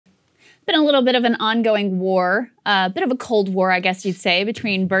been a little bit of an ongoing war, a bit of a cold war, I guess you'd say,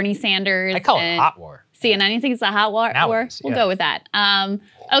 between Bernie Sanders. I call it a hot war. CNN, you think it's a hot war? Now it is, We'll go with that.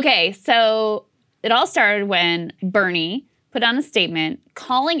 Okay, so it all started when Bernie put on a statement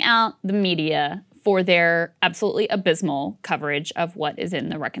calling out the media for their absolutely abysmal coverage of what is in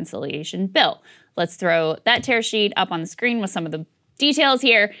the reconciliation bill. Let's throw that tear sheet up on the screen with some of the details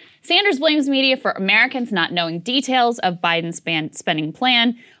here. Sanders blames media for Americans not knowing details of Biden's spending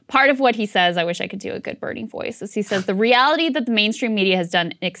plan. Part of what he says, I wish I could do a good Bernie voice, is he says the reality that the mainstream media has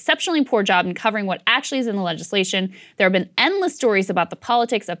done an exceptionally poor job in covering what actually is in the legislation. There have been endless stories about the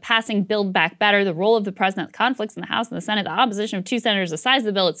politics of passing Build Back Better, the role of the president, the conflicts in the House and the Senate, the opposition of 2 senators, the size of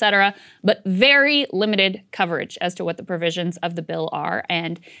the bill, etc., but very limited coverage as to what the provisions of the bill are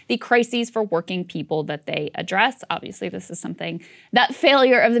and the crises for working people that they address. Obviously, this is something, that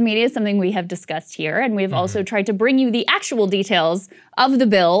failure of the media is something we have discussed here, and we've also tried to bring you the actual details of the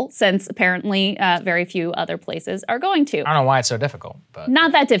bill, since apparently very few other places are going to. I don't know why it's so difficult. But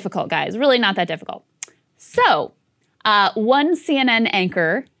not that difficult, guys. Really not that difficult. So, one CNN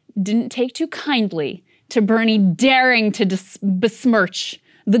anchor didn't take too kindly to Bernie daring to besmirch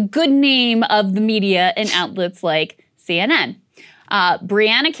the good name of the media in outlets like CNN.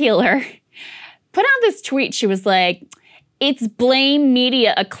 Brianna Keeler put out this tweet. She was like, "It's blame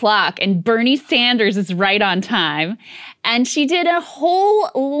media o'clock and Bernie Sanders is right on time." And she did a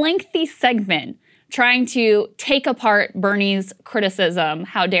whole lengthy segment trying to take apart Bernie's criticism,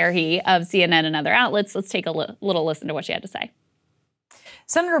 how dare he, of CNN and other outlets. Let's take a little listen to what she had to say.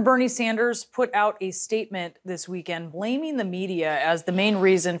 Senator Bernie Sanders put out a statement this weekend blaming the media as the main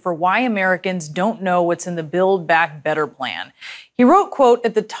reason for why Americans don't know what's in the Build Back Better plan. He wrote, quote,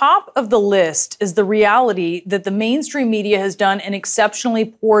 "At the top of the list is the reality that the mainstream media has done an exceptionally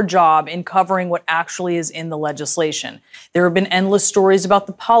poor job in covering what actually is in the legislation. There have been endless stories about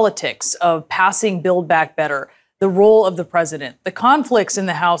the politics of passing Build Back Better, the role of the president, the conflicts in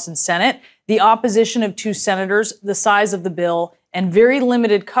the House and Senate, the opposition of 2 senators, the size of the bill, and very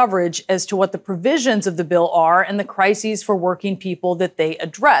limited coverage as to what the provisions of the bill are and the crises for working people that they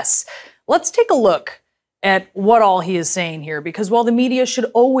address." Let's take a look at what all he is saying here, because while the media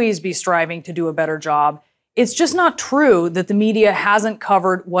should always be striving to do a better job, it's just not true that the media hasn't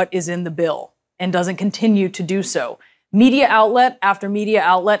covered what is in the bill and doesn't continue to do so. Media outlet after media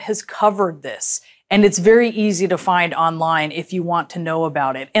outlet has covered this. And it's very easy to find online if you want to know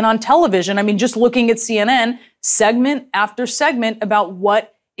about it. And on television, I mean, just looking at CNN, segment after segment about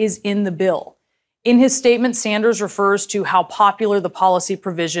what is in the bill. In his statement, Sanders refers to how popular the policy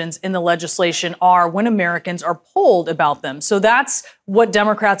provisions in the legislation are when Americans are polled about them. So that's what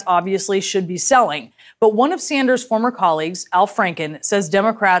Democrats obviously should be selling. But one of Sanders' former colleagues, Al Franken, says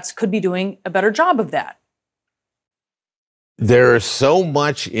Democrats could be doing a better job of that. There's so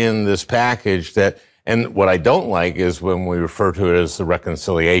much in this package that, and what I don't like is when we refer to it as the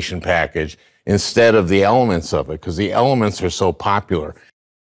reconciliation package instead of the elements of it, because the elements are so popular.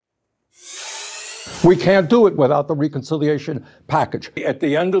 We can't do it without the reconciliation package. At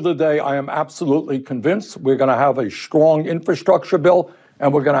the end of the day, I am absolutely convinced we're going to have a strong infrastructure bill,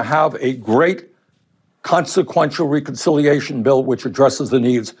 and we're going to have a great consequential reconciliation bill which addresses the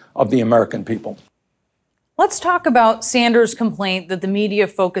needs of the American people. Let's talk about Sanders' complaint that the media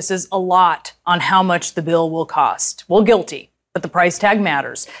focuses a lot on how much the bill will cost. Well, guilty, but the price tag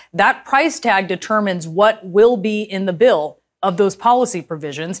matters. That price tag determines what will be in the bill of those policy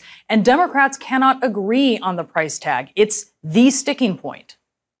provisions, and Democrats cannot agree on the price tag. It's the sticking point.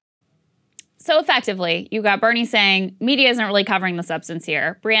 So effectively, you got Bernie saying, media isn't really covering the substance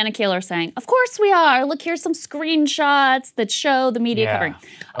here. Brianna Keeler saying, of course we are. Look, here's some screenshots that show the media covering.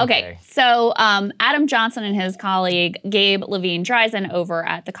 Okay, so Adam Johnson and his colleague, Gabe Levine-Dryzen, over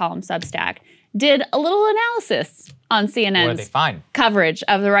at the column Substack, did a little analysis on CNN's coverage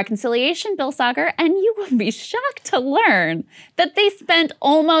of the reconciliation bill, Saagar, and you will be shocked to learn that they spent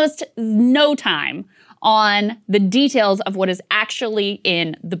almost no time on the details of what is actually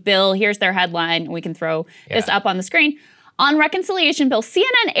in the bill. Here's their headline. We can throw this up on the screen. On reconciliation bill,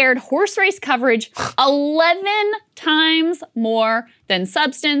 CNN aired horse race coverage 11 times more than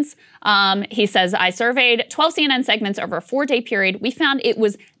substance. He says, I surveyed 12 CNN segments over a 4-day period. We found it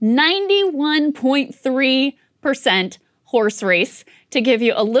was 91.3% horse race. To give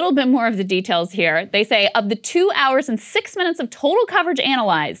you a little bit more of the details here, they say of the 2 hours and 6 minutes of total coverage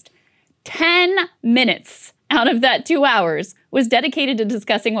analyzed, 10 minutes out of that 2 hours was dedicated to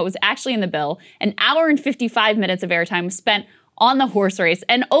discussing what was actually in the bill. An hour and 55 minutes of airtime was spent on the horse race.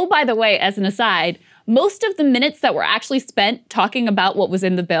 And oh, by the way, as an aside, most of the minutes that were actually spent talking about what was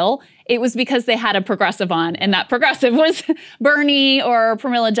in the bill, it was because they had a progressive on, and that progressive was Bernie or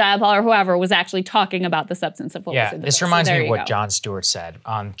Pramila Jayapal or whoever was actually talking about the substance of what was in the bill. This reminds So me of what Jon Stewart said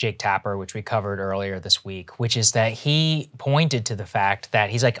on Jake Tapper, which we covered earlier this week, which is that he pointed to the fact that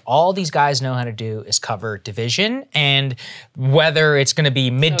he's like, all these guys know how to do is cover division and whether it's going to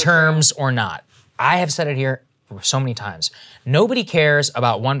be midterms or not. I have said it here so many times. Nobody cares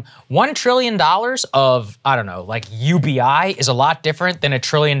about $1 trillion of, I don't know, like UBI is a lot different than $1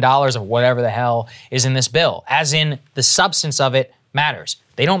 trillion of whatever the hell is in this bill, as in the substance of it matters.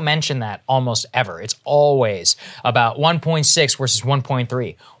 They don't mention that almost ever. It's always about 1.6 versus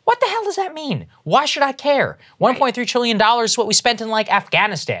 1.3. What the hell does that mean? Why should I care? $1.3 trillion is what we spent in like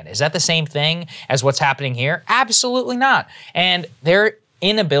Afghanistan. Is that the same thing as what's happening here? Absolutely not. And their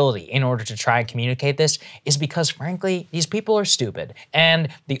inability in order to try and communicate this is because, frankly, these people are stupid. And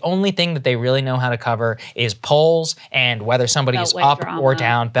the only thing that they really know how to cover is polls and whether somebody is up or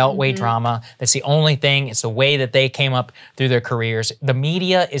down, beltway drama. That's the only thing. It's the way that they came up through their careers. The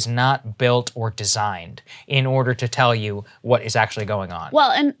media is not built or designed in order to tell you what is actually going on. Well,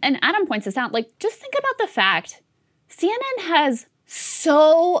 and Adam points this out, like, just think about the fact CNN has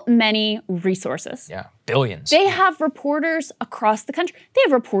so many resources. Yeah, billions. They have reporters across the country. They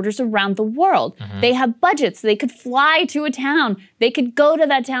have reporters around the world. They have budgets. They could fly to a town. They could go to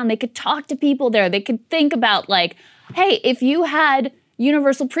that town. They could talk to people there. They could think about, like, hey, if you had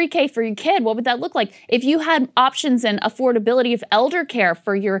universal pre-K for your kid, what would that look like? If you had options and affordability of elder care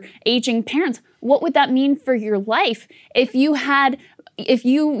for your aging parents, what would that mean for your life? If you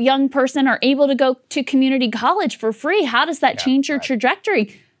young person are able to go to community college for free, how does that change your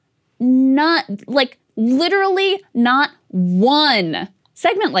trajectory? Not, like, literally not one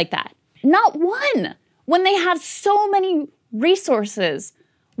segment like that. Not one. When they have so many resources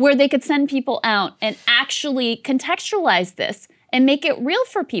where they could send people out and actually contextualize this and make it real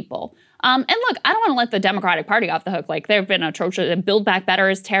for people. And look, I don't want to let the Democratic Party off the hook. Like, they've been atrocious. Build Back Better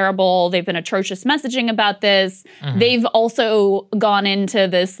is terrible. They've been atrocious messaging about this. They've also gone into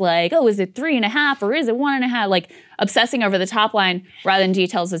this, like, oh, is it 3.5 or is it 1.5? Like, obsessing over the top line rather than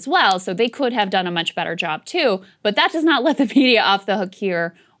details as well. So they could have done a much better job too. But that does not let the media off the hook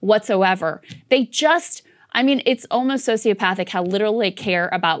here whatsoever. They just, I mean, it's almost sociopathic how little they care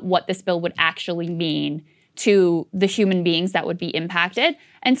about what this bill would actually mean to the human beings that would be impacted.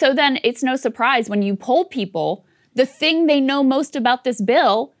 And so then it's no surprise when you poll people, the thing they know most about this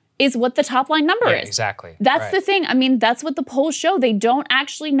bill is what the top line number is. Exactly. That's the thing. I mean, that's what the polls show. They don't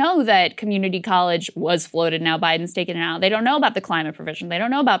actually know that community college was floated. Now Biden's taken it out. They don't know about the climate provision. They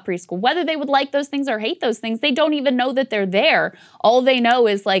don't know about preschool. Whether they would like those things or hate those things, they don't even know that they're there. All they know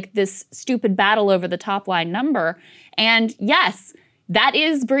is, like, this stupid battle over the top line number. And yes, that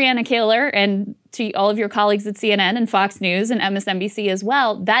is Breonna Taylor, and to all of your colleagues at CNN and Fox News and MSNBC as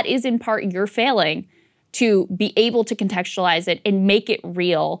well, that is in part your failing to be able to contextualize it and make it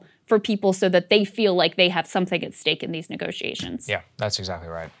real for people so that they feel like they have something at stake in these negotiations. Yeah, that's exactly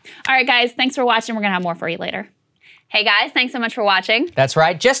right. All right, guys, thanks for watching. We're going to have more for you later. Hey, guys, thanks so much for watching. That's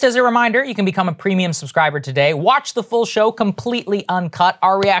right. Just as a reminder, you can become a premium subscriber today. Watch the full show completely uncut,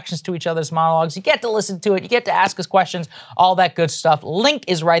 our reactions to each other's monologues. You get to listen to it. You get to ask us questions, all that good stuff. Link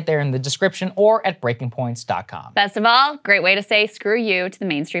is right there in the description or at breakingpoints.com. Best of all, great way to say screw you to the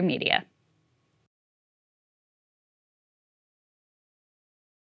mainstream media.